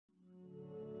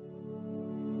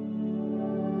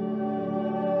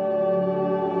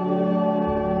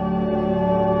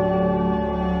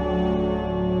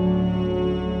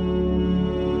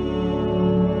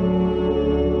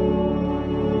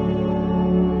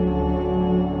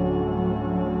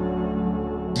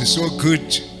It's so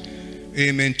good,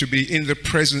 amen, to be in the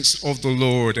presence of the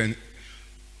Lord. And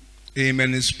amen,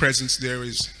 in His presence there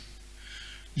is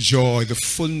joy, the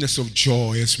fullness of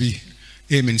joy as we,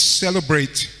 amen,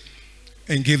 celebrate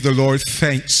and give the Lord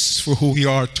thanks for who He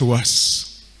are to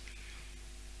us.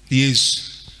 He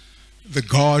is the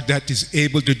God that is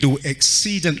able to do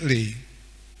exceedingly,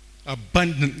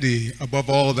 abundantly, above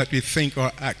all that we think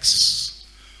or ask,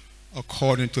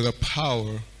 according to the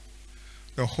power,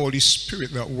 the Holy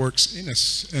Spirit that works in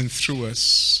us and through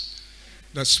us.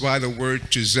 That's why the word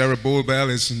to Zerubbabel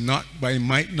is not by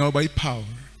might nor by power,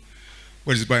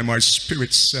 but is by my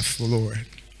Spirit, saith the Lord.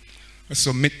 I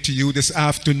submit to you this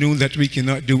afternoon that we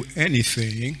cannot do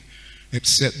anything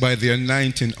except by the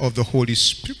anointing of the Holy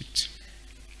Spirit.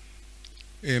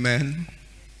 Amen.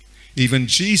 Even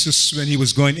Jesus, when He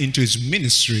was going into His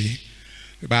ministry,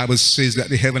 the Bible says that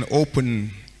the heaven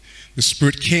opened, the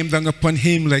Spirit came down upon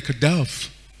Him like a dove.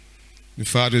 The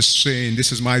Father is saying,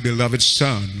 this is my beloved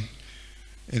Son,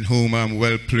 in whom I'm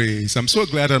well pleased. I'm so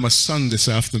glad I'm a son this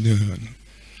afternoon.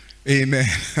 Amen.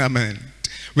 Amen.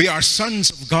 We are sons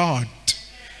of God.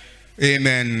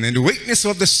 Amen. And the witness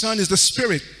of the Son is the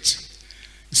Spirit.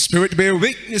 The Spirit bear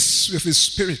witness with His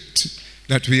Spirit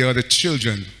that we are the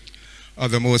children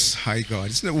of the Most High God.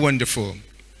 Isn't it wonderful?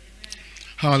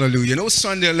 Hallelujah. You know,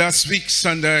 last week,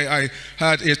 Sunday, I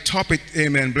had a topic,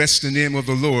 amen, bless the name of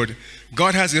the Lord.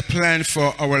 God has a plan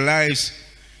for our lives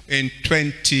in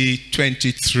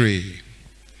 2023.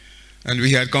 And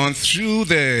we had gone through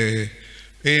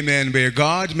amen, where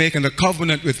God making a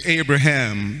covenant with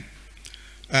Abraham,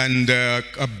 and a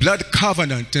blood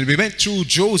covenant. And we went through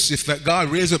Joseph, that God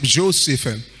raised up Joseph,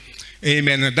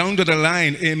 amen, and down to the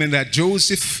line, amen, that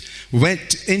Joseph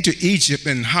went into Egypt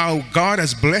and how God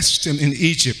has blessed him in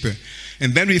Egypt.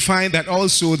 And then we find that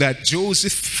also that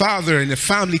Joseph's father and the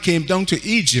family came down to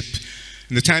Egypt.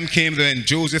 And the time came when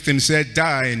Joseph himself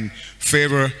died, and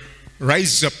Pharaoh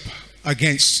rise up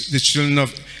against the children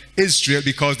of Israel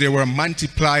because they were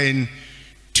multiplying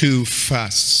too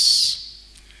fast.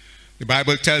 The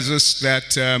Bible tells us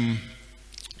that,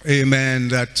 amen,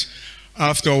 that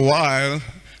after a while,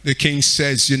 the king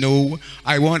says, you know,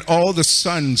 I want all the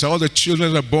sons, all the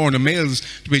children that are born, the males,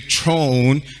 to be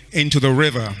thrown into the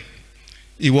river.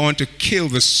 You want to kill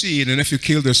the seed, and if you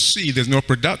kill the seed, there's no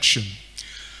production.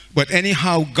 But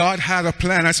anyhow, God had a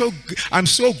plan. I'm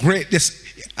so great this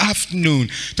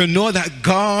afternoon to know that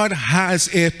God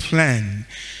has a plan.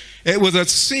 It would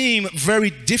seem very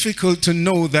difficult to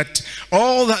know that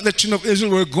all that the children of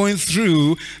Israel were going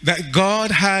through, that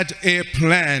God had a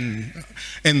plan.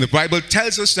 And the Bible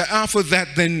tells us that after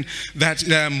that, then that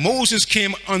Moses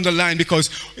came on the line because,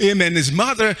 amen, his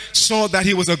mother saw that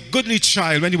he was a goodly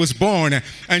child when he was born,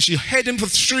 and she hid him for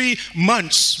 3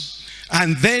 months.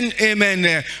 And then,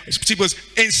 amen, she was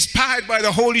inspired by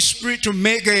the Holy Spirit to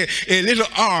make a little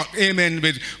ark, amen,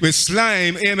 with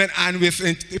slime, amen, and with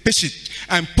pitch,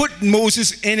 and put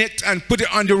Moses in it and put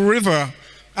it on the river.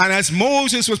 And as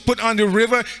Moses was put on the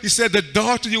river, he said, the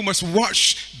daughter, you must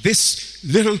watch this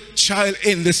little child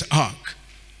in this ark.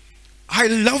 I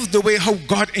love the way how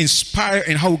God inspires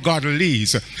and how God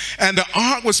leads. And the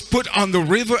ark was put on the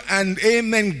river, and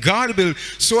amen, God will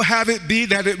so have it be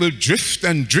that it will drift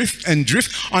and drift and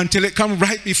drift until it comes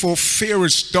right before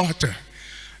Pharaoh's daughter.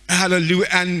 Hallelujah.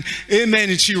 And amen,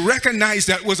 and she recognized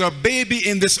that was a baby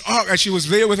in this ark as she was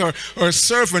there with her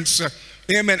servants.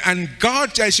 Amen. And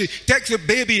God, as she takes the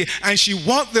baby and she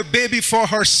wants the baby for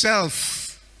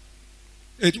herself,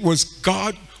 it was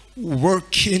God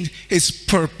working His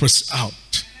purpose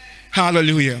out.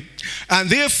 Hallelujah. And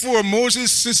therefore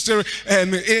Moses' sister,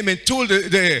 amen, told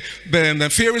the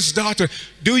Pharaoh's daughter,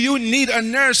 do you need a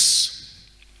nurse?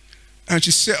 And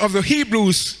she said, of the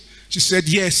Hebrews, she said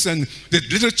yes. And the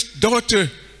little daughter,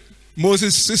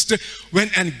 Moses' sister,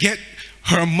 went and get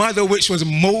her mother, which was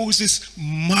Moses'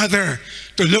 mother,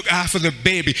 to look after the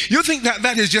baby. You think that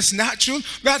that is just natural?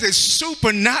 That is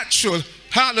supernatural.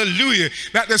 Hallelujah.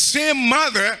 That the same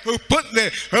mother who put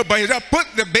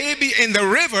the baby in the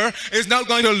river is now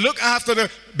going to look after the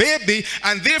baby,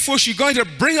 and therefore she's going to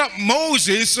bring up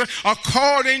Moses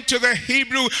according to the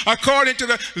Hebrew, according to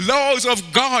the laws of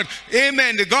God.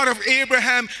 Amen. The God of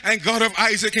Abraham and God of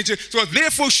Isaac. So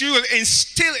therefore she will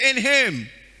instill in him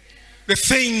the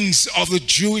things of the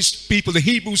Jewish people, the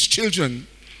Hebrews' children.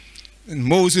 And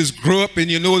Moses grew up,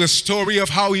 and you know the story of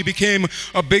how he became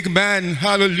a big man.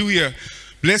 Hallelujah.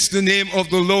 Bless the name of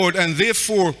the Lord. And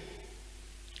therefore,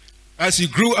 as he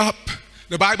grew up,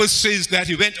 the Bible says that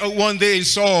he went out one day and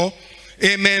saw,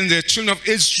 amen, the children of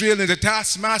Israel and the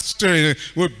taskmaster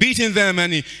were beating them,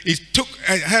 and he took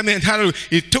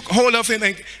hold of him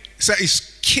and said,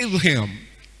 kill him.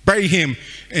 bury him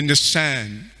in the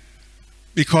sand.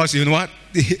 Because you know what?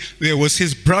 There was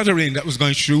his brethren that was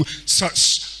going through such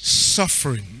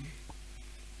suffering.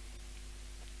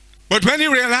 But when he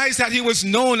realized that he was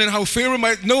known and how Pharaoh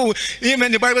might know,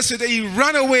 amen, the Bible said that he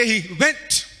ran away, he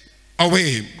went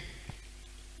away.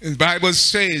 And the Bible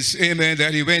says, amen,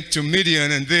 that he went to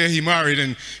Midian and there he married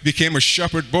and became a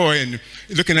shepherd boy and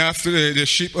looking after the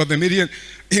sheep of the Midian,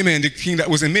 amen, the king that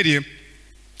was in Midian.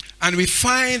 And we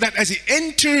find that as he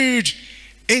entered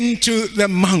into the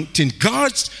mountain,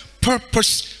 God's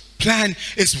purpose plan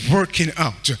is working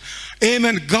out.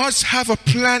 Amen. God's have a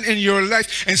plan in your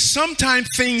life, and sometimes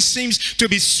things seems to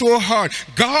be so hard.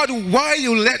 God, why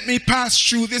you let me pass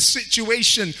through this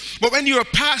situation? But when you are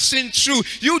passing through,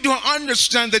 you don't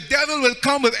understand. The devil will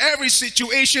come with every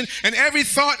situation and every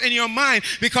thought in your mind,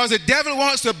 because the devil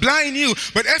wants to blind you.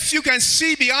 But if you can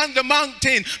see beyond the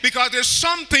mountain, because there's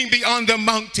something beyond the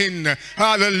mountain.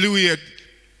 Hallelujah.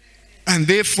 And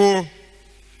therefore,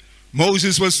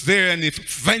 Moses was there, and he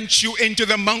went you into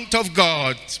the mount of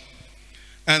God.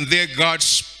 And there God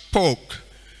spoke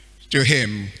to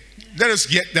him. Let us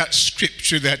get that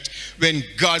scripture that when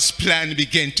God's plan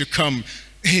began to come,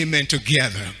 amen,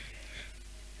 together.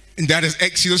 And that is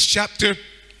Exodus chapter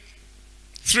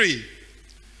 3.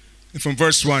 And from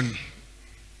verse 1.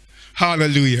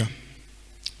 Hallelujah.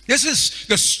 This is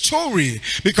the story,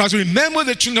 because remember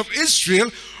the children of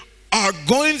Israel are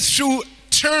going through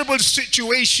terrible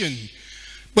situation.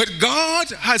 But God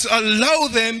has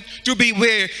allowed them to be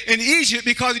where? In Egypt,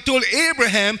 because he told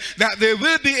Abraham that they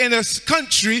will be in a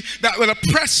country that will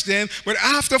oppress them, but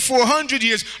after 400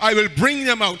 years, I will bring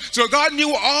them out. So God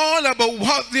knew all about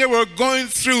what they were going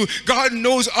through. God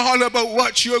knows all about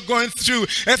what you're going through.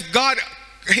 If God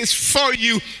is for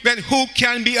you, then who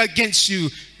can be against you?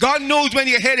 God knows when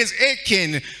your head is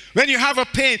aching, when you have a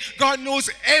pain. God knows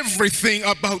everything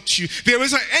about you. There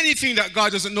isn't anything that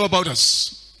God doesn't know about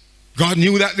us. God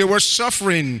knew that they were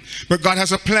suffering, but God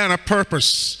has a plan, a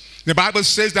purpose. The Bible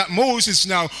says that Moses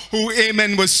now, who,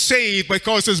 amen, was saved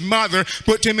because his mother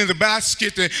put him in the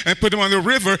basket and put him on the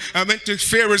river and went to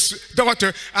Pharaoh's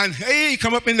daughter, and he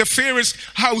come up in the Pharaoh's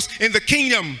house in the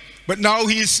kingdom. But now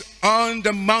he's on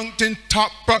the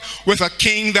mountaintop with a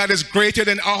king that is greater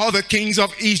than all the kings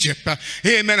of Egypt.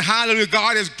 Amen, hallelujah.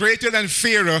 God is greater than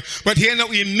Pharaoh, but here now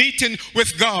we're meeting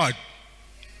with God.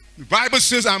 The Bible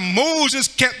says, and Moses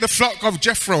kept the flock of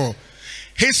Jethro,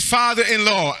 his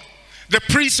father-in-law, the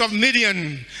priest of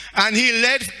Midian, and he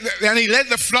led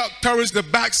the flock towards the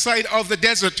backside of the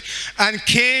desert, and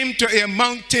came to a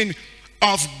mountain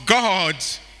of God,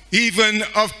 even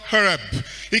of Horeb.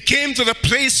 He came to the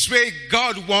place where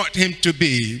God wanted him to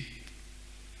be.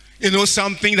 You know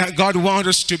something, that God wants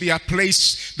us to be a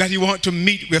place that he wants to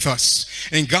meet with us.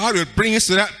 And God will bring us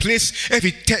to that place. If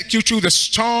he takes you through the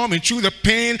storm and through the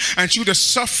pain and through the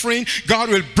suffering, God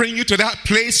will bring you to that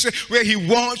place where he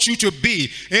wants you to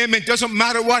be. Amen. It doesn't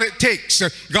matter what it takes.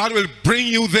 God will bring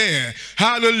you there.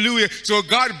 Hallelujah. So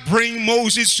God bring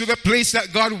Moses to the place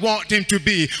that God wants him to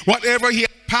be. Whatever he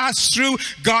pass through,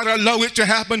 God allow it to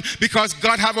happen, because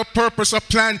God have a purpose, a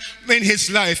plan in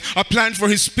his life, a plan for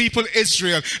his people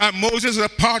Israel. And Moses is a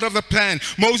part of the plan.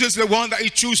 Moses is the one that he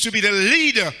chose to be the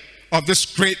leader of this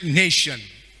great nation.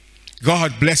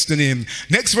 God bless the name.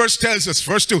 Next verse tells us,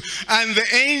 verse 2, and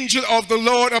the angel of the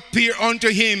Lord appeared unto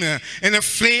him in a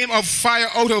flame of fire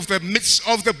out of the midst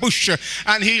of the bush.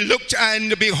 And he looked,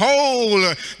 and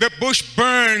behold, the bush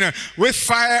burned with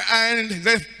fire, and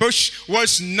the bush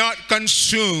was not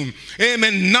consumed.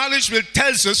 Amen. Knowledge will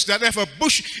tell us that if a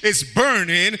bush is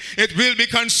burning, it will be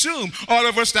consumed. All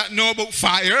of us that know about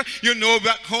fire, you know,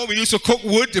 back home we used to cook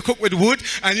wood, to cook with wood,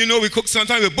 and you know we cook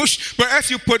sometimes with bush. But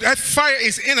if fire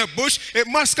is in a bush, it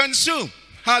must consume.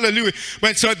 Hallelujah.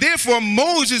 But so therefore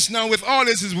Moses now, with all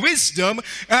his wisdom,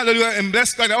 hallelujah, and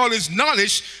bless God, all his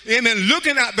knowledge, amen,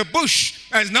 looking at the bush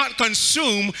as not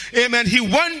consumed, amen, he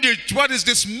wondered, what is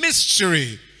this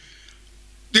mystery?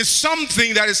 There's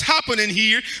something that is happening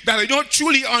here that I don't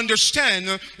truly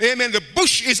understand. Amen. The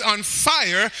bush is on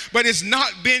fire, but it's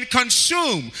not being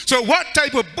consumed. So what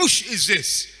type of bush is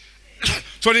this?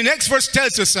 So the next verse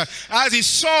tells us, as he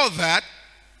saw that,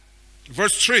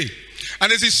 verse 3,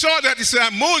 and as he saw that, he said,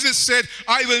 Moses said,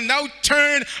 I will now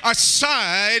turn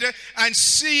aside and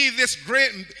see this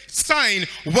great sign,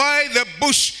 why the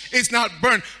bush is not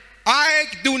burned. I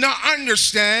do not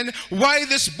understand why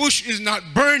this bush is not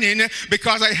burning,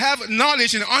 because I have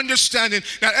knowledge and understanding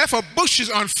that if a bush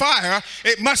is on fire,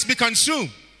 it must be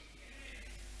consumed.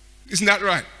 Isn't that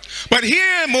right? But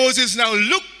here Moses now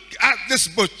looked at this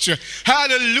bush,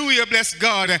 hallelujah, bless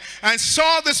God, and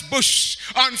saw this bush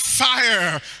on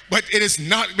fire, but it is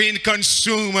not being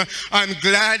consumed. I'm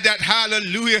glad that,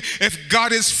 hallelujah, if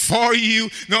God is for you,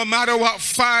 no matter what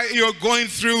fire you're going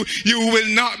through, you will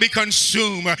not be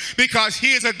consumed, because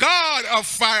he is a God of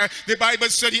fire. The Bible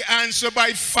said he answered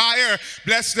by fire.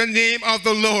 Bless the name of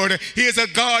the Lord. He is a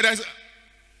God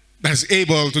that's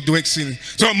able to do exceeding.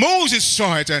 So Moses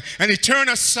saw it and he turned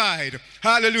aside.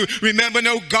 Hallelujah. Remember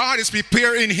now, God is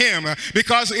preparing him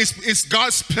because it's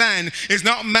God's plan. It's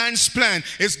not man's plan.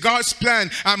 It's God's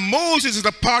plan. And Moses is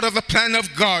a part of the plan of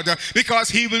God because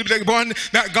he will be the one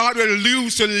that God will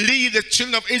use to lead the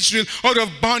children of Israel out of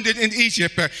bondage in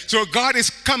Egypt. So God is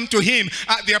come to him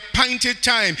at the appointed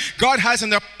time. God has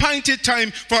an appointed time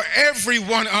for every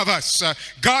one of us.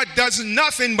 God does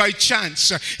nothing by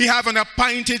chance. He have an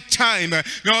appointed time.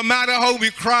 No matter how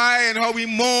we cry and how we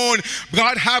mourn,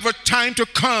 God have a time to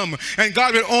come, and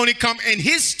God will only come in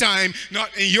his time, not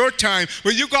in your time.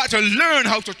 But you got to learn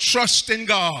how to trust in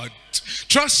God.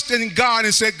 Trust in God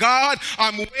and say, God,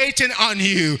 I'm waiting on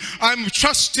you. I'm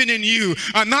trusting in you.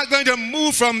 I'm not going to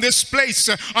move from this place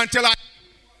until I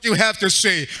you have to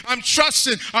say. I'm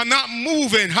trusting. I'm not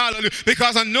moving. Hallelujah.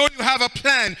 Because I know you have a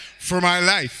plan for my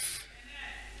life.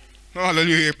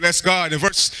 Hallelujah. Bless God. In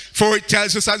verse 4 it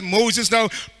tells us, as Moses now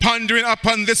pondering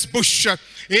upon this bush.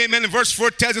 Amen. Verse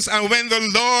 4 tells us, and when the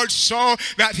Lord saw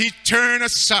that he turned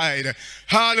aside,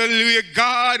 hallelujah,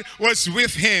 God was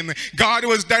with him. God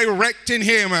was directing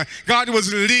him. God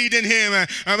was leading him.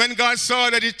 And when God saw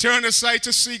that he turned aside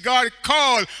to see, God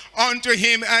called unto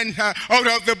him and out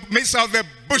of the midst of the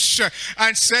bush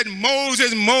and said,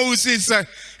 Moses, Moses.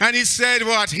 And he said,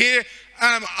 what? Here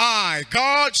am I.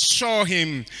 God saw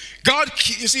him. God,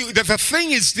 you see, the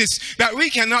thing is this, that we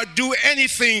cannot do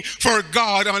anything for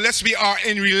God unless we are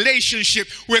in relationship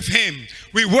with him.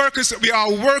 We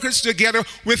are workers together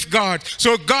with God.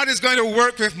 So God is going to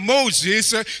work with Moses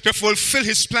to fulfill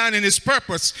his plan and his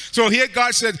purpose. So here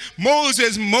God said,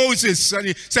 Moses, Moses, and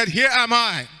he said, here am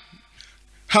I.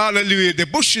 Hallelujah. The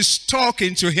bush is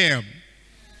talking to him.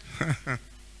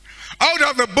 Out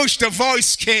of the bush the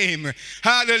voice came.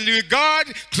 Hallelujah. God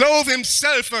clothed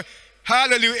himself,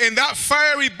 hallelujah, in that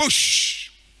fiery bush.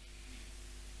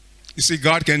 You see,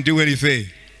 God can do anything.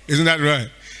 Isn't that right?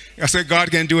 I said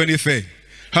God can do anything.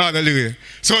 Hallelujah.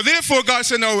 So therefore God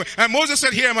said, no, and Moses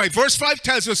said, here am I. Verse 5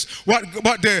 tells us what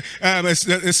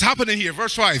is happening here.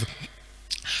 Verse 5.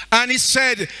 And he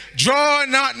said, draw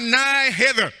not nigh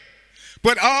hither.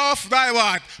 Put off thy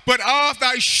what? Put off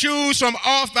thy shoes from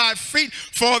off thy feet,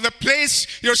 for the place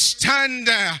you stand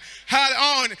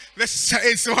on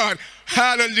is what?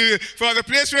 Hallelujah. For the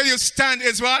place where you stand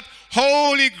is what?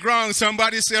 Holy ground.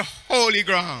 Somebody say holy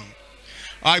ground.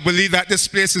 I believe that this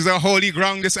place is a holy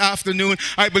ground this afternoon.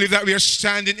 I believe that we are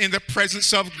standing in the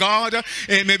presence of God.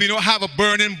 And maybe we don't have a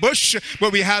burning bush,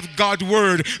 but we have God's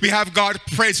word. We have God's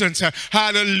presence.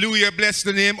 Hallelujah. Bless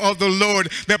the name of the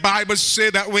Lord. The Bible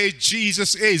says that way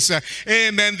Jesus is.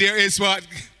 Amen. There is what?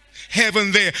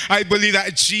 Heaven there. I believe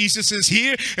that Jesus is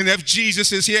here, and if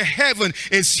Jesus is here, heaven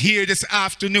is here this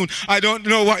afternoon. I don't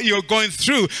know what you're going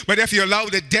through, but if you allow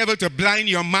the devil to blind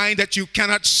your mind that you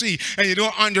cannot see, and you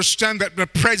don't understand that the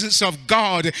presence of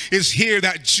God is here,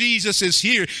 that Jesus is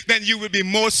here, then you will be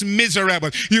most miserable.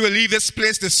 You will leave this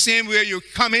place the same way you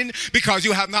come in, because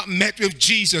you have not met with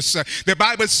Jesus. The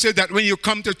Bible said that when you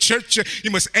come to church,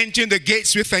 you must enter in the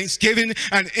gates with thanksgiving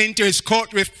and enter his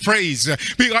court with praise.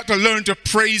 We got to learn to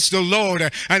praise the Lord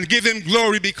and give him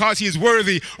glory, because he is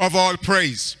worthy of all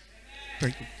praise.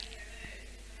 Thank you.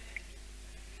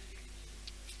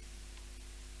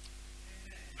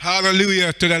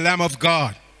 Hallelujah to the Lamb of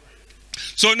God.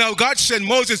 So now God said,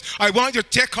 Moses, I want you to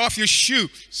take off your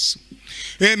shoes.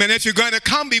 Amen. If you're going to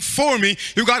come before me,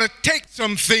 you got to take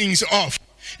some things off.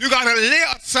 You got to lay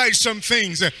aside some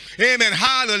things. Amen.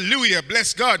 Hallelujah.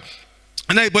 Bless God.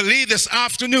 And I believe this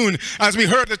afternoon, as we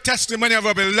heard the testimony of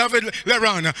our beloved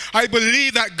Leron, I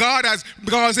believe that God has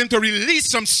caused him to release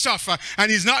some stuff,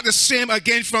 and he's not the same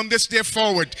again from this day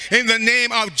forward. In the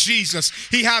name of Jesus,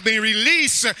 he has been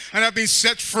released and have been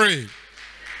set free.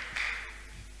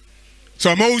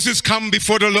 So Moses come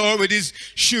before the Lord with his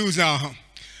shoes now.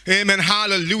 Amen.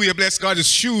 Hallelujah. Bless God. His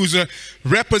shoes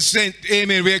represent,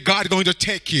 amen, where God is going to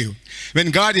take you. When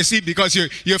God, you see, because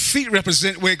your feet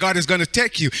represent where God is going to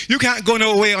take you. You can't go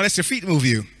nowhere unless your feet move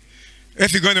you.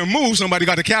 If you're going to move, somebody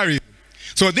got to carry you.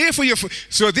 So therefore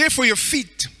your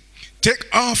feet, take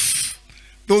off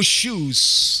those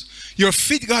shoes. Your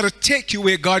feet got to take you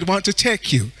where God wants to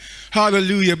take you.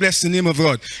 Hallelujah. Bless the name of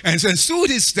God. And so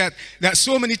it is that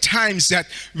so many times that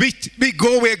we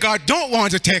go where God don't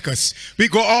want to take us. We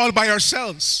go all by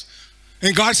ourselves.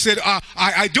 And God said,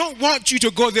 I don't want you to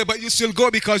go there, but you still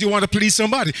go because you want to please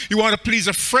somebody. You want to please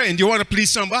a friend. You want to please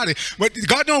somebody. But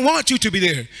God don't want you to be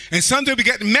there. And sometimes we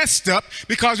get messed up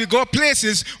because we go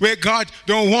places where God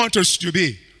don't want us to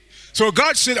be. So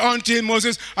God said unto him,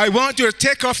 Moses, I want you to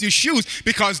take off your shoes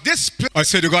because this place, I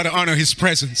said you got to honor his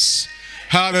presence.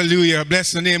 Hallelujah.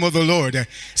 Bless the name of the Lord.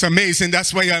 It's amazing.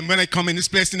 That's why when I come in this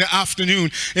place in the afternoon,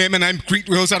 amen, I'm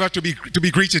those that are to be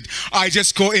greeted. I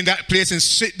just go in that place and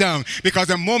sit down because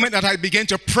the moment that I begin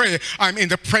to pray, I'm in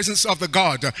the presence of the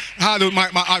God.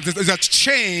 Hallelujah. There's a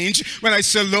change when I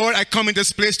say, Lord, I come in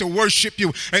this place to worship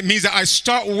you. It means that I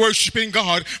start worshiping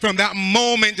God from that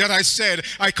moment that I said,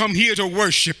 I come here to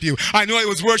worship you. I know I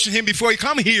was worshiping him before I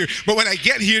come here, but when I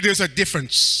get here, there's a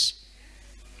difference.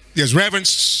 There's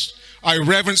reverence. I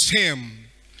reverence him.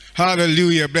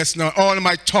 Hallelujah. Bless God. All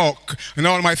my talk and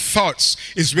all my thoughts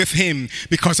is with him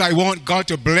because I want God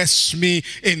to bless me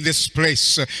in this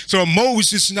place. So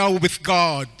Moses now with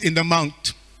God in the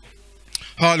mount.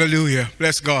 Hallelujah.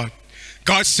 Bless God.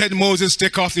 God said, Moses,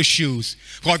 take off the shoes.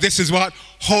 For this is what?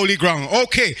 Holy ground.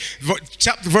 Okay.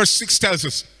 Verse 6 tells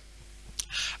us.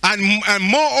 And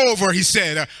moreover, he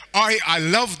said, I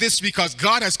love this because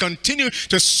God has continued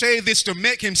to say this to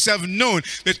make himself known,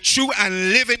 the true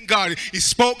and living God. He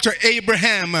spoke to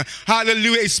Abraham,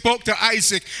 hallelujah. He spoke to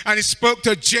Isaac and he spoke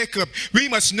to Jacob. We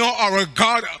must know our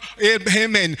God,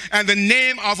 amen, and the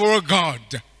name of our God.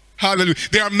 Hallelujah.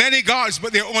 There are many gods,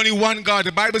 but there are only one God.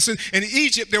 The Bible says in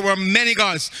Egypt there were many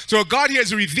gods. So God here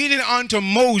is revealing unto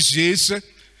Moses.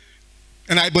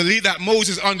 And I believe that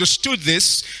Moses understood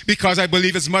this because I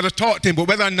believe his mother taught him. But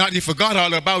whether or not he forgot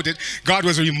all about it, God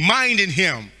was reminding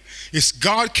him. Yes,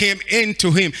 God came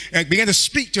into him and began to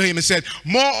speak to him and said,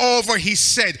 moreover, he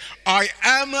said, I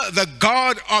am the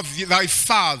God of thy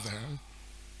father,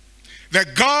 the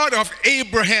God of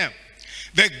Abraham,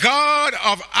 the God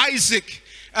of Isaac,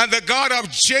 and the God of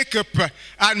Jacob.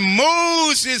 And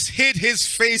Moses hid his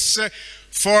face,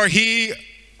 for he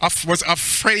was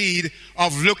afraid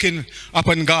of looking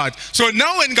upon God. So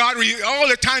now when God, all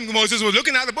the time Moses was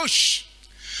looking at the bush.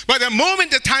 But the moment,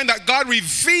 the time that God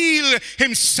revealed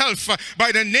himself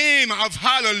by the name of,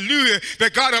 hallelujah,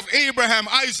 the God of Abraham,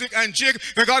 Isaac, and Jacob,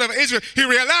 the God of Israel, he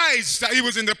realized that he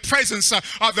was in the presence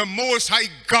of the Most High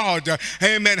God.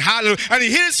 Amen. Hallelujah. And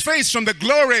he hid his face from the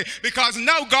glory because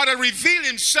now God had revealed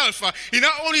himself. He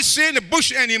not only seeing the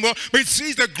bush anymore, but he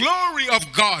sees the glory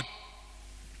of God.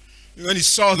 When he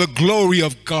saw the glory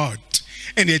of God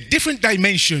in a different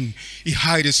dimension, he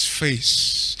hid his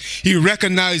face. He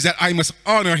recognized that I must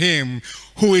honor him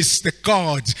who is the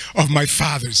God of my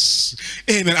fathers.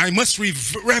 Amen. I must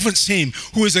reverence him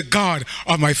who is the God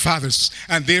of my fathers.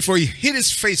 And therefore he hid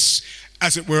his face,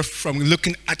 as it were, from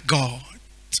looking at God.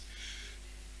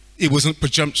 It wasn't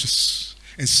presumptuous.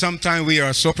 And sometimes we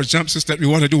are so presumptuous that we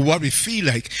want to do what we feel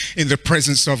like in the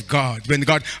presence of God. When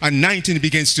God, anointing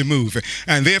begins to move.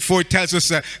 And therefore it tells us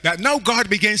that now God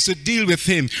begins to deal with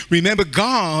him. Remember,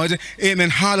 God,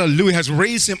 amen, hallelujah, has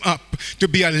raised him up to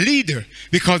be a leader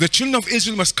because the children of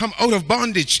Israel must come out of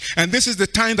bondage. And this is the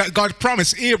time that God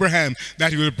promised Abraham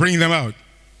that he will bring them out.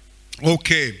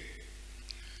 Okay.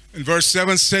 And verse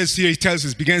 7 says here, he tells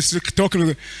us, begins to talk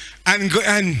about, and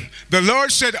the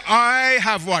Lord said, I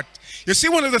have what? You see,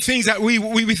 one of the things that we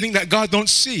think that God don't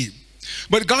see.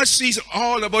 But God sees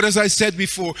all about, as I said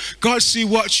before, God sees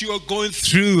what you are going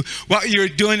through, what you're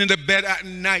doing in the bed at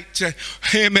night.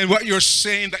 Amen. What you're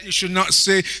saying that you should not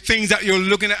say, things that you're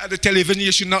looking at the television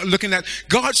you should not looking at.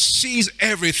 God sees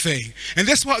everything. And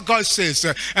that's what God says.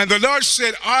 And the Lord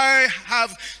said, I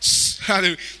have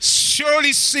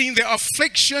surely seen the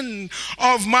affliction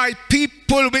of my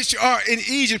people which are in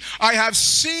Egypt. I have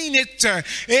seen it,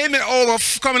 amen, over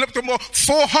coming up to more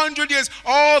 400 years.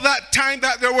 All that time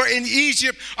that they were in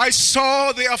Egypt, I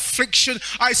saw the affliction.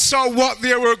 I saw what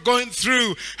they were going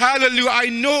through. Hallelujah. I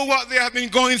know what they have been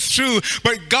going through.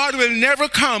 But God will never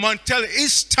come until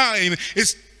his time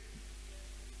is.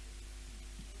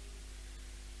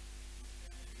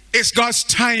 It's God's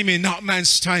timing, not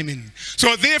man's timing.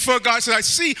 So therefore God said, I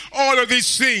see all of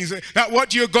these things, that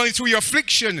what you're going through, your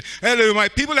affliction. Hallelujah. My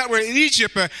people that were in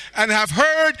Egypt and have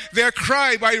heard their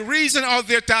cry by reason of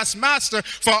their taskmaster,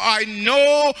 for I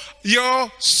know your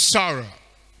sorrow.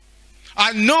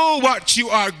 I know what you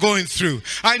are going through.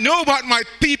 I know what my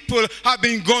people have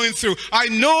been going through. I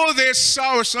know their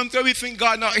sorrow. Sometimes we think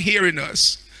God not hearing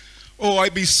us. Oh,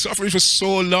 I've been suffering for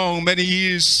so long, many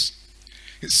years.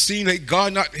 It seemed like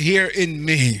God not here in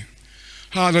me.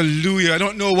 Hallelujah. I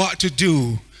don't know what to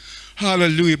do.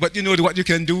 Hallelujah. But you know what you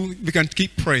can do? We can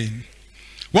keep praying.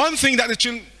 One thing that the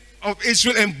children of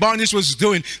Israel in bondage was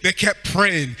doing, they kept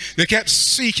praying, they kept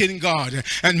seeking God.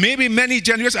 And maybe many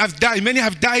generations have died, many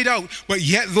have died out, but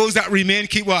yet those that remain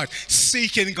keep what?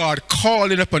 Seeking God,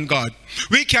 calling upon God.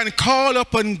 We can call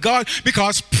upon God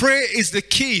because prayer is the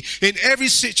key in every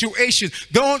situation.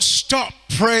 Don't stop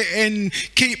praying,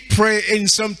 keep praying.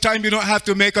 Sometimes you don't have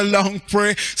to make a long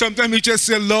prayer. Sometimes you just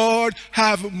say, Lord,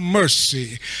 have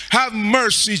mercy. Have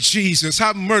mercy, Jesus,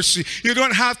 have mercy. You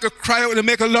don't have to cry out and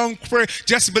make a long prayer.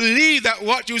 Just believe that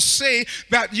what you say,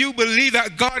 that you believe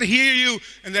that God hear you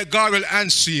and that God will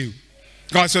answer you.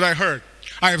 God said, I heard,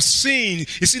 I have seen.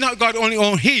 You see, not God only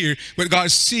on hear, but God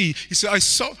see. He said,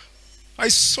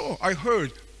 I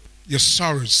heard your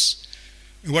sorrows.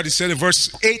 And what he said in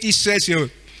verse 8, he says here,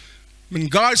 when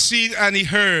God see and he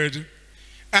heard,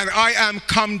 and I am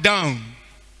come down.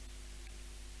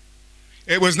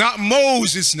 It was not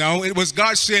Moses now, it was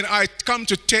God saying, I come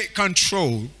to take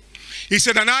control. He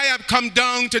said, and I have come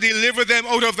down to deliver them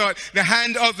out of the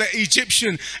hand of the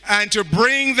Egyptian and to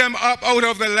bring them up out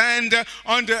of the land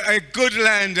unto a good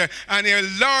land and a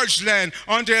large land,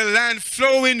 unto a land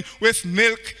flowing with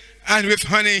milk and with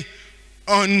honey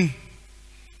unto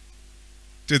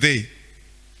thee.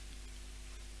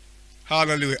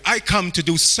 Hallelujah. I come to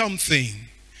do something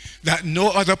that no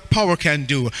other power can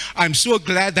do. I'm so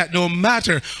glad that no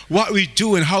matter what we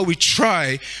do and how we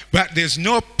try, but there's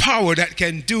no power that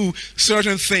can do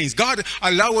certain things. God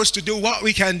allow us to do what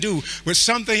we can do, but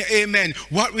something, amen,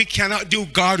 what we cannot do,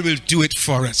 God will do it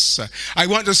for us. I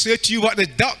want to say to you, what the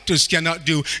doctors cannot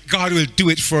do, God will do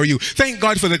it for you. Thank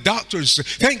God for the doctors.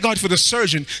 Thank God for the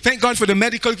surgeon. Thank God for the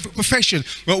medical profession.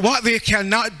 But what they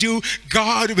cannot do,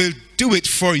 God will do it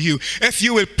for you. If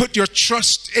you will put your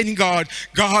trust in God,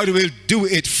 God will do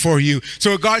it for you.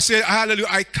 So God said, hallelujah,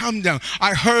 I come down.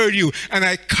 I heard you and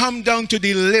I come down to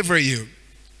deliver you.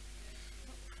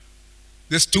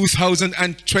 This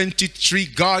 2023,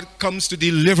 God comes to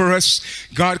deliver us.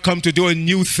 God comes to do a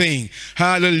new thing.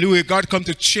 Hallelujah. God comes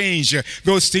to change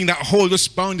those things that hold us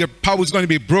bound. Their power is going to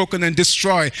be broken and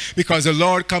destroyed because the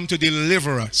Lord comes to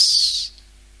deliver us.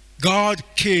 God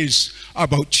cares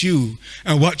about you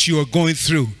and what you are going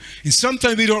through. And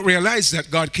sometimes we don't realize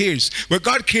that God cares. But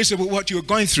God cares about what you are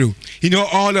going through. He knows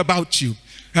all about you.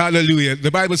 Hallelujah. The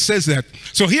Bible says that.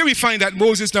 So here we find that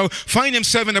Moses now finds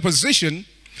himself in a position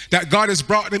that God has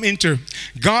brought him into.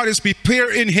 God is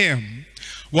preparing him.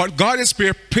 What God is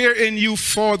preparing you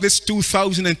for this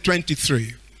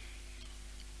 2023.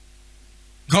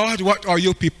 God, what are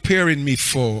you preparing me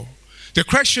for? The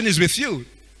question is with you.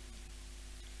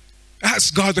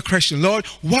 Ask God the question, Lord,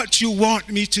 what you want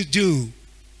me to do?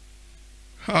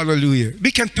 Hallelujah. We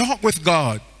can talk with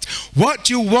God. What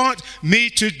you want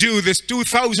me to do this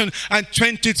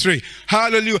 2023.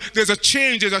 Hallelujah. There's a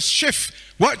change, there's a shift.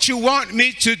 What you want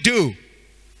me to do.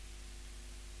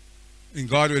 And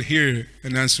God will hear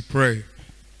and answer prayer.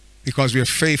 Because we are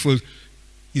faithful.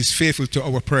 He's faithful to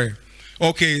our prayer.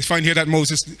 Okay, it's fine here that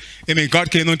Moses, amen, God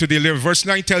came on to deliver. Verse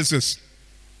 9 tells us.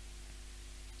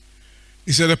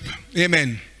 He said,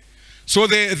 amen. So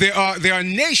there are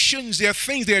nations, there are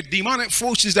things, there are demonic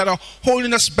forces that are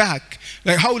holding us back.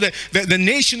 Like how the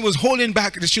nation was holding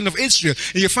back the children of Israel.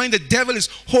 And you find the devil is,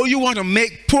 you want to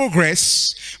make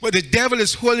progress, but the devil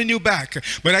is holding you back.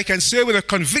 But I can say with a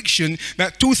conviction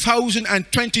that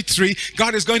 2023,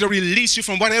 God is going to release you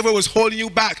from whatever was holding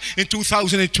you back in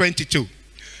 2022.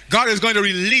 God is going to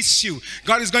release you.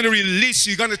 God is going to release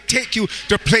you. He's going to take you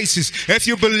to places. If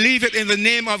you believe it in the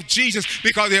name of Jesus,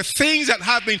 because there are things that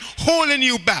have been holding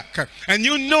you back. And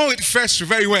you know it first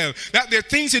very well. That there are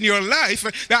things in your life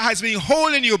that has been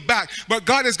holding you back. But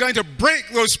God is going to break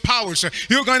those powers.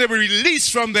 You're going to be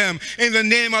released from them in the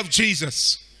name of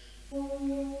Jesus.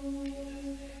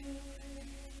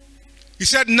 He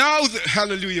said, now,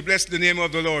 hallelujah, bless the name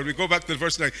of the Lord. We go back to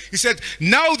verse 9. He said,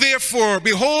 now therefore,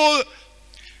 behold,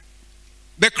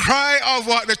 the cry of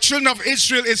what the children of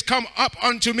Israel is come up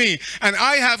unto me. And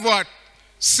I have what?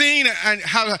 Seen and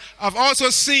have also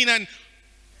seen and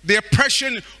the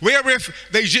oppression wherewith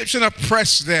the Egyptian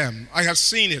oppressed them. I have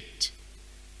seen it.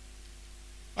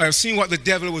 I have seen what the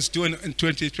devil was doing in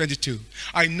 2022.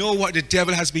 I know what the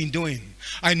devil has been doing.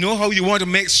 I know how you want to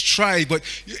make stride, but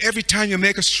every time you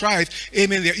make a stride,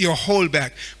 amen, you're hold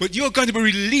back. But you're going to be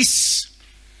released.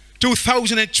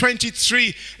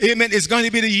 2023, amen, is going to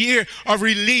be the year of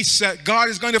release. That God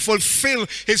is going to fulfill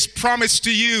his promise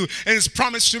to you and his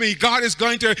promise to me. God is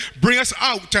going to bring us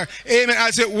out, amen,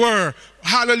 as it were,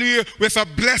 hallelujah, with a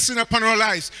blessing upon our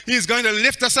lives. He is going to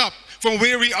lift us up from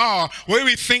where we are, where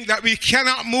we think that we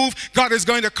cannot move, God is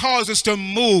going to cause us to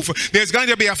move. There's going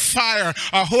to be a fire,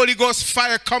 a Holy Ghost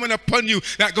fire coming upon you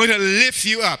that's going to lift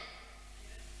you up.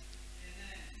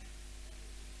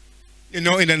 You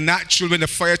know, in the natural, when the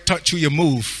fire touch you, you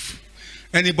move.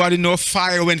 Anybody know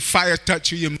fire? When fire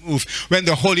touch you, you move. When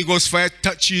the Holy Ghost fire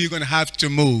touch you, you're going to have to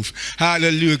move.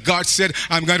 Hallelujah. God said,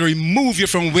 I'm going to remove you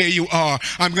from where you are.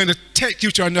 I'm going to take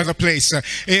you to another place.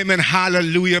 Amen.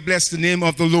 Hallelujah. Bless the name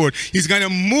of the Lord. He's going to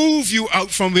move you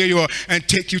out from where you are and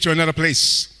take you to another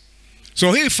place.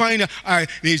 So he'll find the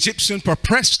Egyptian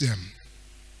oppressed them.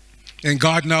 And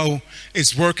God now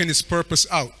is working his purpose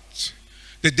out.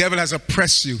 The devil has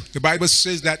oppressed you. The Bible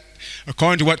says that,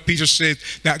 according to what Peter said,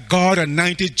 that God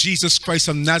anointed Jesus Christ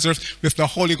of Nazareth with the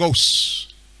Holy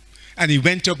Ghost. And he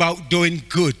went about doing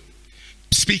good.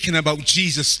 Speaking about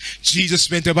Jesus,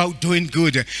 Jesus went about doing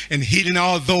good and healing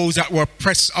all those that were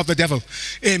oppressed of the devil.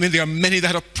 Amen. There are many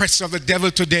that are oppressed of the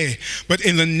devil today. But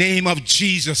in the name of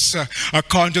Jesus,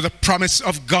 according to the promise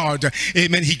of God,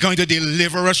 amen, he's going to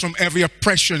deliver us from every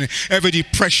oppression, every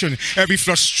depression, every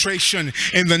frustration.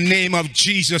 In the name of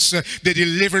Jesus, the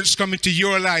deliverance coming to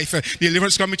your life,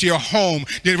 deliverance coming to your home,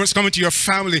 deliverance coming to your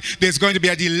family. There's going to be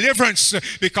a deliverance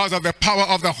because of the power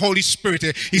of the Holy Spirit.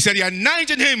 He said he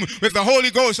anointed him with the Holy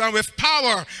Ghost and with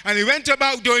power, and he went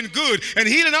about doing good and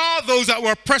healing all those that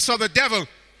were oppressed of the devil,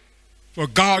 for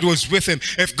God was with him.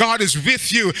 If God is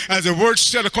with you, as the word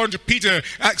said according to Peter,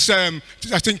 Acts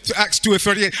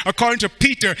 2:38, according to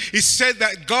Peter, he said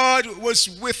that God was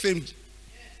with him.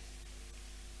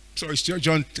 Sorry,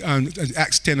 John,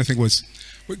 Acts 10 I think it was.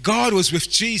 But God was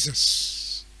with Jesus.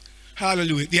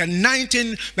 Hallelujah. The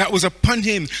anointing that was upon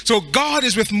him. So God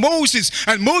is with Moses,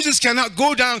 and Moses cannot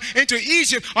go down into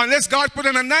Egypt unless God put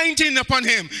an anointing upon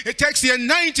him. It takes the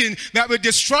anointing that will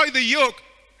destroy the yoke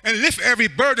and lift every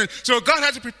burden. So God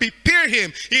had to prepare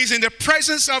him. He's in the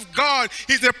presence of God.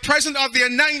 He's in the presence of the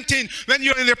anointing. When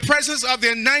you're in the presence of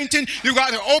the anointing, you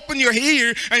got to open your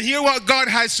ear and hear what God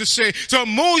has to say. So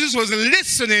Moses was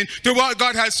listening to what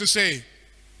God has to say,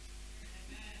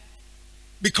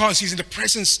 because he's in the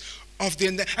presence of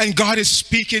the, and God is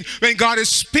speaking. When God is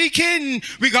speaking,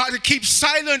 we got to keep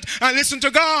silent and listen to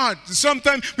God.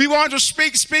 Sometimes we want to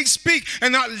speak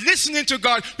and not listening to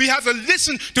God. We have to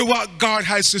listen to what God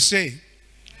has to say.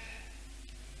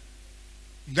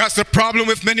 That's the problem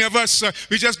with many of us.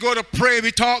 We just go to pray, we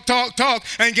talk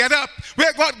and get up.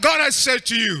 Wait, what God has said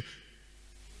to you.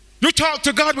 You talk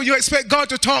to God, but you expect God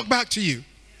to talk back to you.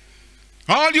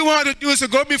 All you want to do is to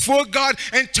go before God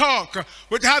and talk.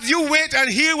 But have you wait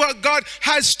and hear what God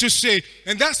has to say.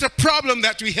 And that's the problem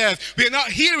that we have. We are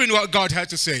not hearing what God has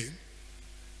to say.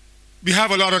 We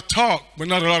have a lot of talk, but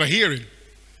not a lot of hearing.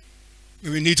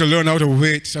 And we need to learn how to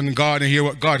wait on God and hear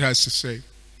what God has to say.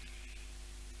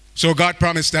 So God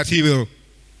promised that he will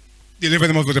deliver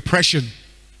them of the depression.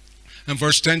 And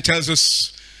verse 10 tells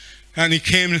us, and he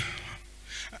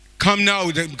come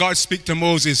now, that God speak to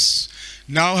Moses.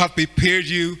 Now have prepared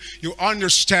you. You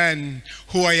understand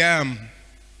who I am.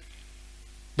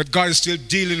 But God is still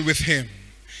dealing with him.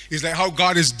 It's like how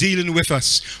God is dealing with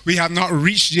us. We have not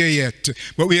reached there yet,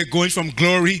 but we are going from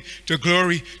glory to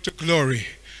glory to glory.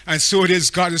 And so it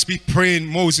is, God is praying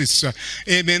Moses,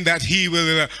 amen, that he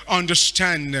will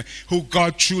understand who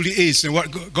God truly is and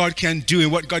what God can do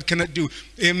and what God cannot do.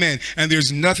 Amen. And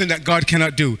there's nothing that God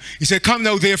cannot do. He said, come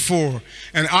now therefore,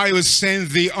 and I will send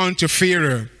thee unto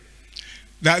Pharaoh,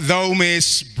 that thou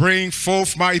mayest bring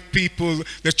forth my people,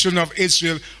 the children of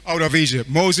Israel, out of Egypt.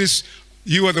 Moses,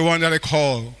 you are the one that I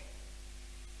call.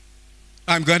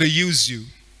 I'm going to use you.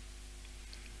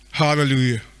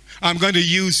 Hallelujah. I'm going to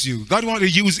use you. God wants to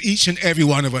use each and every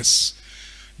one of us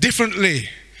differently.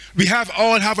 We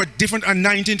all have a different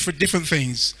anointing for different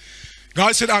things.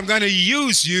 God said, I'm going to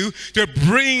use you to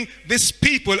bring this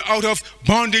people out of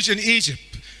bondage in Egypt.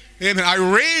 Amen. I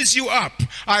raise you up.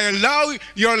 I allow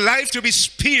your life to be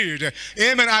spared.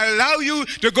 Amen. I allow you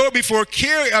to go before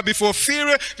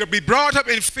Pharaoh, to be brought up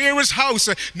in Pharaoh's house,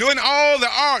 knowing all the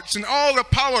arts and all the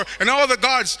power and all the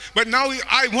gods. But now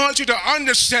I want you to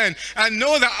understand and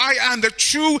know that I am the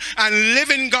true and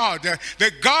living God,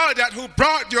 the God that who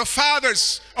brought your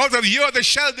fathers out of Ur the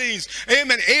Chaldeans,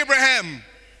 amen, Abraham,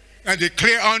 and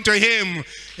declare unto him,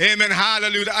 amen,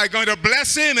 hallelujah, I'm going to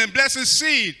bless him and bless his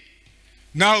seed.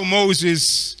 Now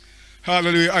Moses,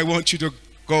 hallelujah, I want you to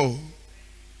go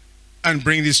and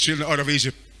bring these children out of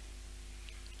Egypt.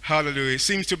 Hallelujah. It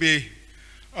seems to be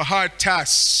a hard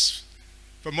task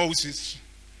for Moses,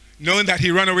 knowing that he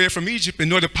ran away from Egypt and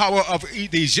know the power of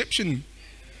the Egyptian,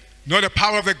 know the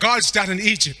power of the gods that in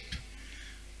Egypt.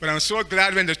 But I'm so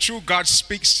glad when the true God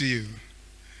speaks to you.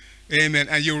 Amen.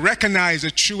 And you recognize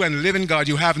the true and living God,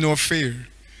 you have no fear.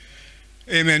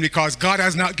 Amen. Because God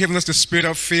has not given us the spirit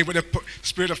of fear, but the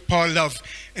spirit of power, love,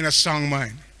 and a sound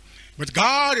mind. But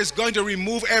God is going to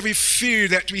remove every fear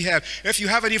that we have. If you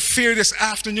have any fear this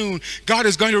afternoon, God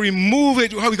is going to remove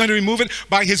it. How are we going to remove it?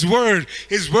 By His Word.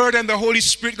 His Word and the Holy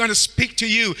Spirit are going to speak to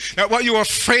you. That what you were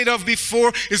afraid of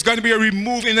before is going to be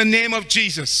removed in the name of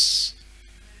Jesus.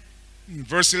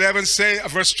 Verse 12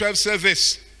 says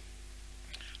this.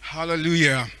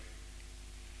 Hallelujah.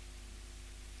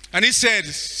 And He said,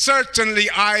 certainly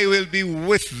I will be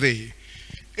with thee.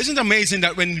 Isn't it amazing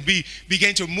that when we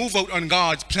begin to move out on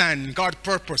God's plan, God's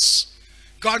purpose,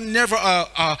 God never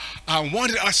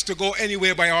wanted us to go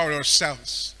anywhere by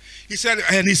ourselves. He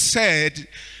said,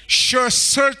 sure,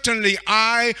 certainly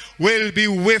I will be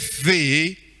with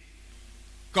thee.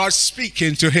 God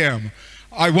speaking to him.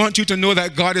 I want you to know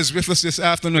that God is with us this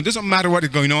afternoon. It doesn't matter what is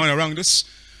going on around us.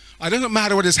 It doesn't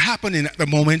matter what is happening at the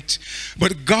moment.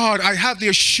 But God, I have the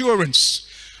assurance.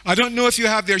 I don't know if you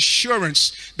have the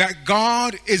assurance that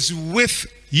God is with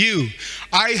you.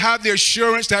 I have the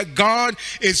assurance that God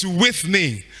is with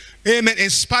me. Amen. In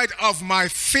spite of my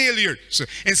failures,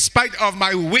 in spite of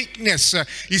my weakness,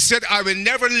 He said, I will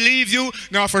never leave you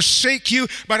nor forsake you,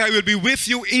 but I will be with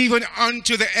you even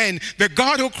unto the end. The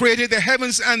God who created the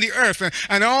heavens and the earth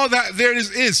and all that there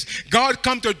is, God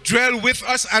come to dwell with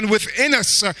us and within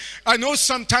us. I know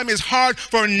sometimes it's hard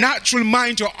for a natural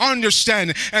mind to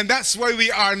understand, and that's why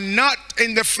we are not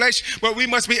in the flesh, but we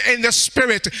must be in the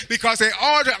spirit, because in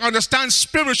order to understand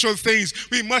spiritual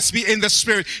things, we must be in the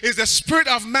spirit. It's the spirit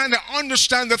of man that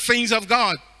understand the things of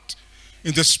God,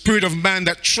 in the spirit of man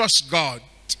that trusts God,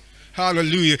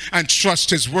 hallelujah, and trust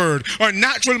His word. Our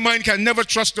natural mind can never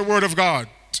trust the word of God,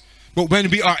 but when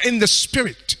we are in the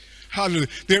spirit, hallelujah,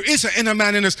 there is an inner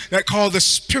man in us that called the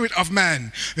spirit of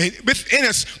man. Within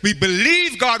us, we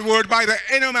believe God's word by the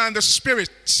inner man, the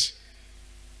spirit,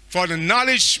 for the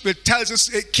knowledge that tells us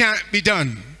it can't be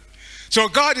done. So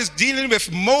God is dealing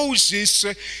with Moses.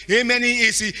 Amen.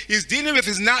 He's dealing with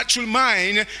his natural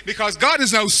mind, because God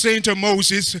is now saying to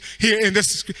Moses here in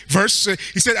this verse,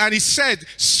 He said, and He said,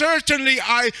 certainly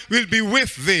I will be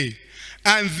with thee,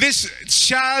 and this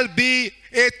shall be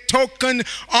a token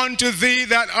unto thee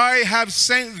that I have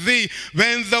sent thee.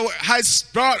 When thou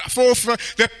hast brought forth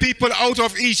the people out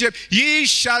of Egypt, ye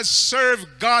shall serve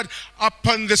God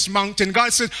upon this mountain.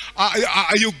 God said,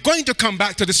 are you going to come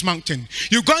back to this mountain?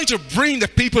 You're going to bring the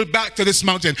people back to this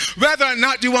mountain. Whether or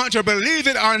not you want to believe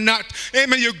it or not,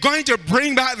 amen, you're going to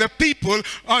bring back the people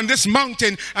on this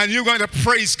mountain, and you're going to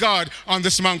praise God on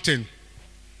this mountain.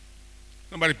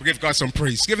 Somebody give God some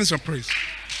praise. Give Him some praise.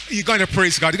 You're going to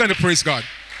praise God. You're going to praise God.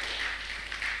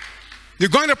 You're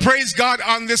going to praise God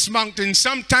on this mountain.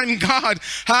 Sometimes God,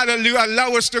 hallelujah, allow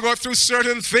us to go through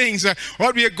certain things.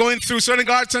 What we are going through.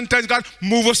 Sometimes God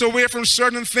move us away from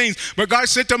certain things. But God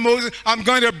said to Moses, I'm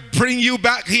going to bring you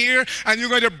back here, and you're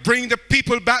going to bring the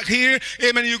people back here.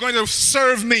 Amen. You're going to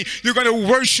serve me. You're going to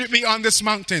worship me on this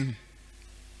mountain.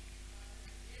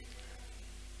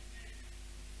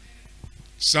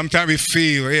 Sometimes we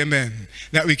feel, amen,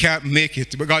 that we can't make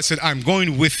it. But God said, I'm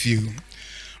going with you.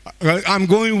 I'm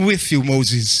going with you,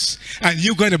 Moses. And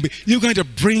you're going to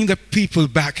bring the people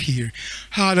back here.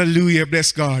 Hallelujah,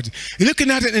 bless God. Looking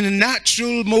at it in the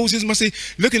natural, Moses must say,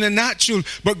 look in the natural.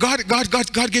 But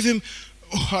God gave him,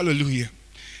 oh, hallelujah.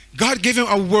 God gave him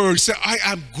a word. Say, I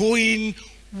am going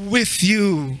with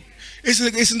you.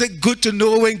 Isn't it good to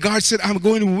know when God said, I'm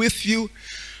going with you?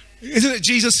 Isn't it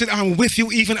Jesus said, I'm with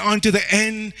you even unto the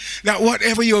end? That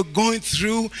whatever you're going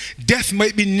through, death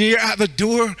might be near at the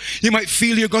door. You might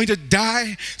feel you're going to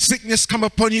die. Sickness come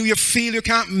upon you. You feel you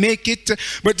can't make it.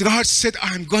 But God said,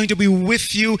 I'm going to be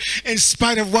with you. In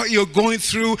spite of what you're going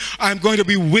through, I'm going to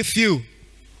be with you.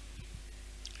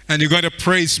 And you're going to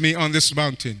praise me on this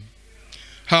mountain.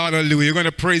 Hallelujah. You're going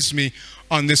to praise me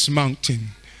on this mountain.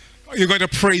 You're going to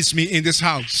praise me in this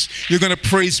house. You're going to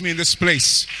praise me in this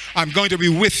place. I'm going to be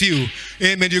with you.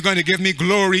 Amen. You're going to give me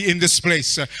glory in this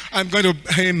place. I'm going to,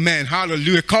 amen,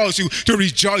 hallelujah, cause you to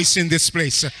rejoice in this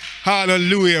place.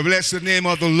 Hallelujah. Bless the name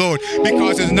of the Lord.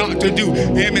 Because it's not to do,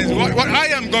 amen, what I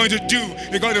am going to do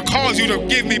is going to cause you to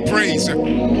give me praise.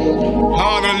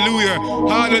 Hallelujah.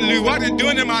 Hallelujah. What you're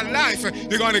doing in my life,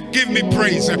 you're going to give me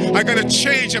praise. I'm going to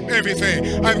change up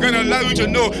everything. I'm going to allow you to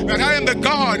know that I am the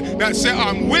God that said,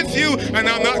 I'm with you, and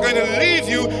I'm not going to leave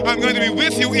you. I'm going to be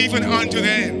with you even unto the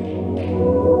end.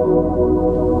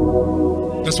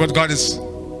 That's what God is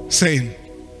saying.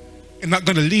 I'm not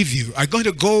going to leave you. I'm going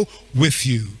to go with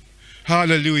you.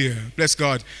 Hallelujah. Bless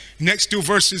God. Next two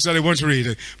verses that I want to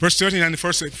read. Verse 13 and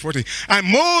verse 14. And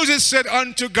Moses said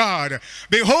unto God,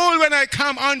 behold, when I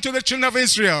come unto the children of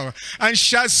Israel, and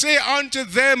shall say unto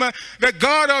them, the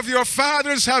God of your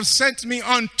fathers have sent me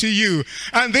unto you.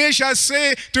 And they shall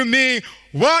say to me,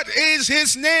 what is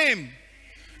his name?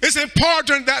 It's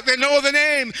important that they know the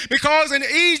name, because in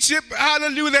Egypt,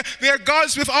 hallelujah, there are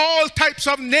gods with all types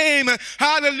of name,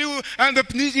 hallelujah, and the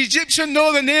Egyptians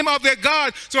know the name of their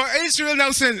God. So Israel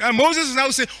now saying, and Moses is now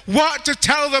saying, what to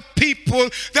tell the people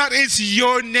that is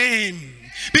your name?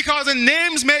 Because the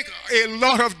names make a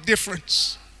lot of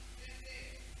difference.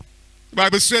 The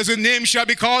Bible says the name shall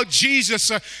be called Jesus,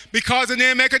 because the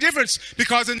name make a difference.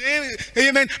 Because the name,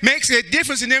 amen, makes a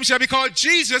difference. The name shall be called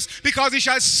Jesus, because he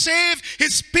shall save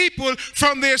his people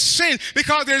from their sin.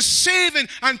 Because there's saving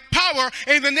and power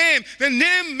in the name. The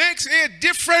name makes a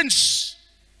difference.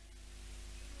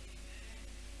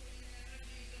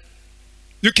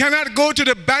 You cannot go to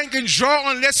the bank and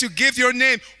draw unless you give your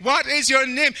name. What is your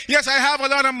name? Yes, I have a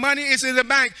lot of money, it's in the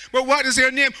bank. But what is your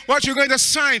name? What you're going to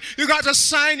sign? You got to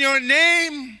sign your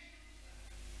name.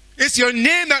 It's your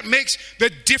name that makes the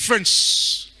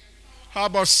difference. Your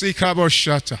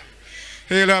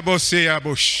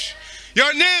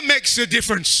name makes the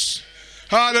difference.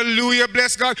 Hallelujah,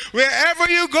 bless God. Wherever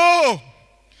you go,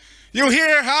 you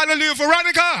hear, hallelujah,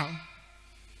 Veronica.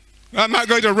 I'm not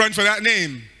going to run for that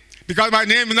name, because my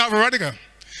name is not Veronica.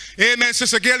 Amen.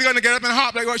 Sister Gail, you're going to get up and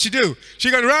hop like what she do.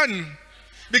 She's going to run,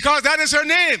 because that is her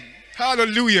name.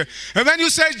 Hallelujah. And then you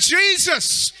say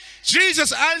Jesus.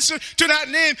 Jesus answered to that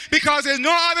name, because there's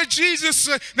no other Jesus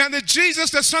than the Jesus,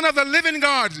 the Son of the living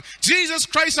God. Jesus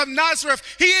Christ of Nazareth.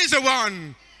 He is the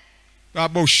one.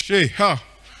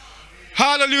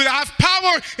 Hallelujah. I have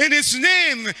power in his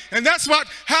name. And that's what,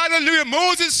 hallelujah,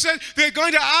 Moses said. They're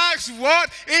going to ask, what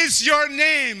is your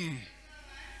name?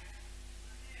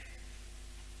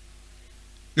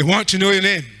 They want to know your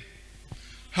name.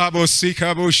 Hallelujah,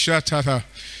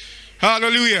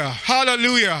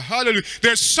 hallelujah, hallelujah.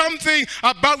 There's something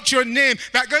about your name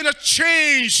that's going to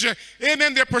change,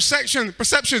 amen, their perception,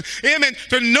 amen,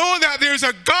 to know that there's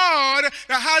a God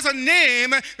that has a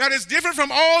name that is different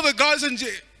from all the gods in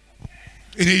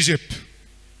Egypt.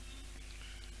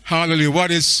 Hallelujah. What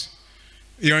is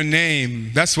your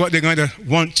name? That's what they're going to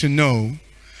want to know.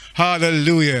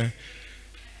 Hallelujah.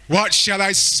 What shall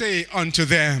I say unto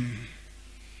them?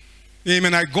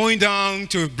 Amen. I'm going down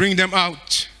to bring them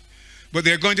out, but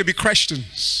there are going to be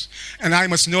questions, and I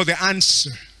must know the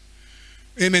answer.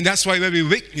 Amen. That's why when we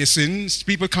witnessing,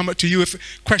 people come up to you with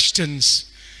questions,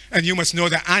 and you must know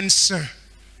the answer.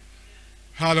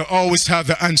 How to always have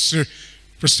the answer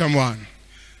for someone.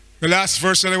 The last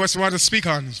verse that I want to speak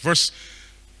on is verse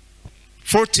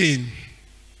 14.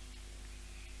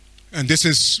 And this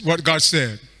is what God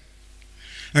said.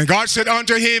 And God said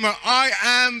unto him, I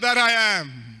am that I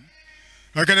am.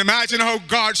 I can imagine how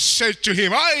God said to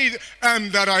him, I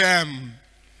am that I am.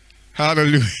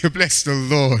 Hallelujah. Bless the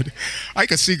Lord. I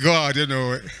can see God, you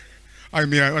know. I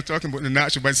mean, I'm not talking about the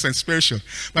natural, but it's spiritual.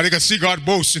 But I can see God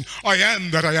boasting, I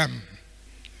am that I am.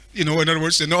 You know, in other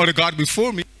words, there's no other God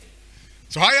before me.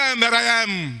 So I am that I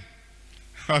am.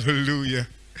 Hallelujah.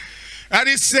 And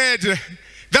he said,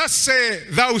 thus say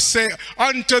thou say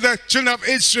unto the children of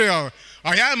Israel,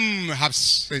 I am have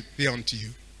sent thee unto you.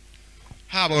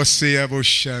 I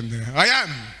am.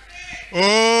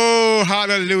 Oh,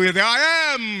 hallelujah.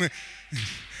 I am.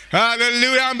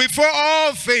 Hallelujah. And before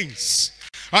all things,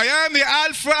 I am the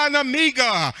Alpha and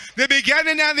Omega, the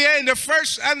beginning and the end, the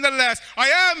first and the last. I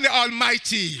am the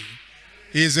Almighty.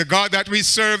 He is the God that we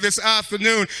serve this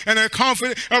afternoon. And a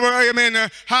confident,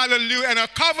 hallelujah. And a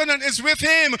covenant is with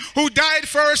him who died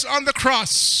for us on the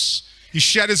cross. He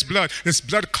shed his blood, this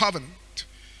blood covenant,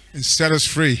 and set us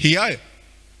free. He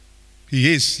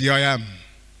is the I am.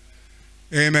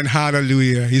 Amen.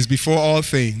 Hallelujah. He's before all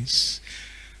things.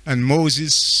 And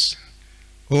Moses,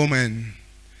 oh man,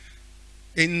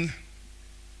 in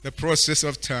the process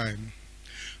of time,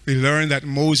 we learn that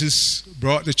Moses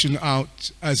brought the children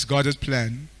out as God had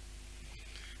planned.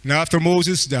 And after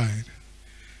Moses died,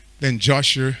 then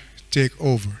Joshua take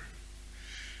over.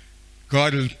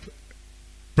 God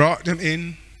brought them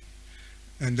in,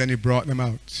 and then he brought them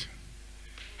out.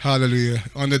 Hallelujah.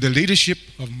 Under the leadership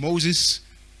of Moses,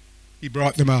 he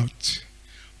brought them out.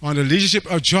 Under the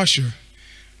leadership of Joshua,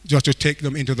 Joshua take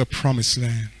them into the promised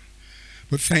land.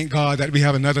 But thank God that we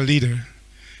have another leader.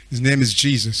 His name is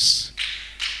Jesus.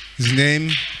 His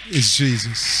name is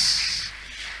Jesus.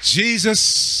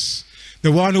 Jesus,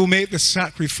 the one who made the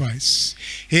sacrifice.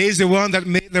 He is the one that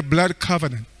made the blood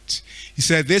covenant. He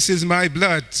said, this is my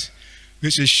blood,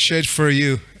 which is shed for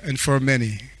you and for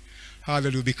many.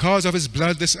 Hallelujah. Because of his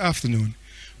blood this afternoon,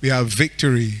 we have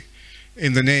victory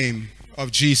in the name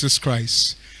of Jesus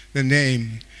Christ, the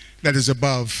name that is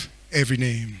above every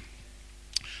name.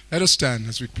 Let us stand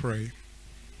as we pray.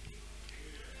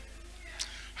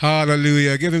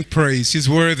 Hallelujah. Give him praise. He's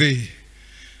worthy.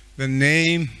 The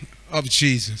name of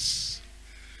Jesus.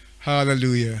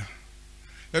 Hallelujah.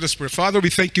 Let us pray. Father, we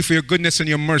thank you for your goodness and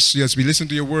your mercy as we listen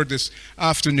to your word this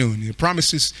afternoon. Your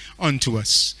promises unto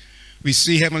us. We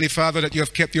see, Heavenly Father, that you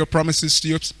have kept your promises to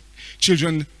your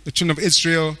children, the children of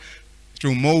Israel,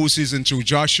 through Moses and through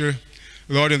Joshua,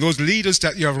 Lord, and those leaders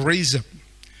that you have raised up.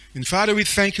 And Father, we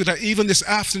thank you that even this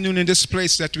afternoon in this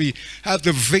place that we have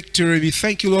the victory. We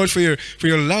thank you, Lord, for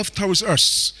your love towards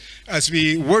us. As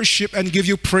we worship and give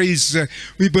you praise,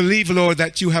 we believe, Lord,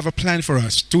 that you have a plan for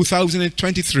us,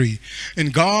 2023.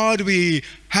 And God, we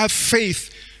have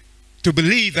faith to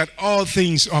believe that all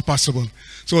things are possible.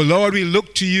 So, Lord, we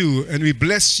look to you and we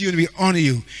bless you and we honor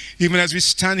you. Even as we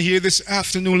stand here this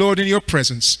afternoon, Lord, in your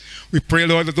presence, we pray,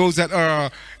 Lord, that those that are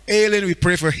ailing, we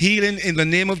pray for healing in the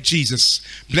name of Jesus.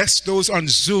 Bless those on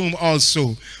Zoom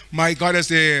also. My God, as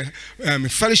they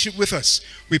fellowship with us,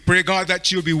 we pray, God,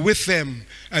 that you'll be with them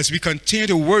as we continue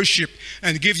to worship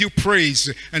and give you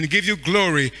praise and give you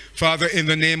glory, Father, in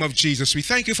the name of Jesus. We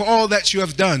thank you for all that you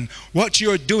have done, what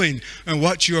you are doing, and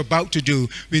what you're about to do.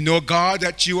 We know, God,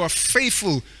 that you are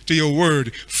faithful to your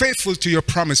word, faithful to your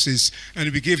promises,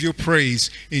 and we give you praise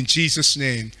in Jesus'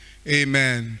 name.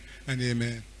 Amen and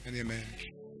amen and amen.